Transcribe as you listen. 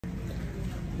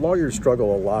lawyers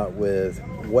struggle a lot with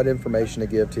what information to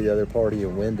give to the other party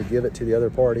and when to give it to the other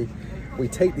party. We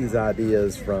take these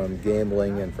ideas from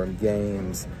gambling and from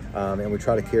games and we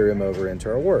try to carry them over into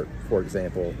our work. For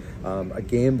example, a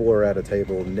gambler at a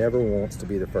table never wants to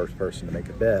be the first person to make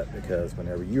a bet, because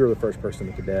whenever you're the first person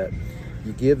to make a bet,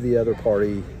 you give the other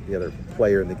party, the other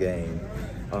player in the game,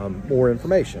 more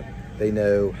information. They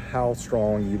know how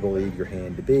strong you believe your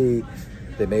hand to be.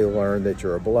 They may learn that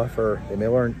you're a bluffer. They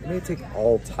may take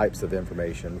all types of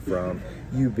information from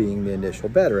you being the initial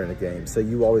bettor in a game. So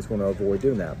you always want to avoid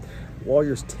doing that.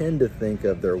 Lawyers tend to think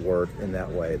of their work in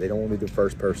that way. They don't want to be the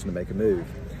first person to make a move.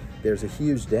 There's a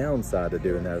huge downside to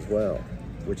doing that as well,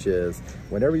 which is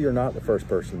whenever you're not the first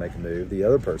person to make a move, the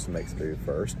other person makes a move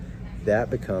first.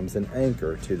 That becomes an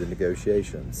anchor to the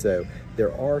negotiation. So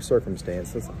there are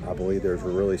circumstances, I believe there's a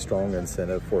really strong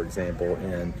incentive, for example,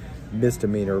 in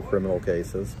misdemeanor criminal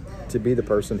cases, to be the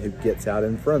person who gets out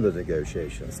in front of the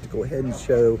negotiations, to go ahead and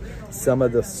show some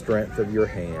of the strength of your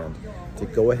hand, to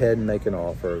go ahead and make an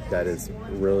offer that is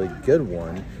a really good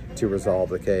one to resolve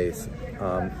the case.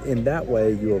 In that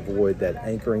way, you avoid that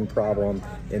anchoring problem.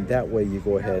 In that way, you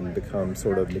go ahead and become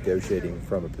sort of negotiating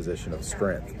from a position of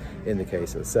strength in the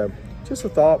cases. So just a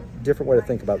thought, different way to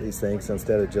think about these things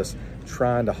instead of just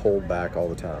trying to hold back all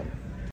the time.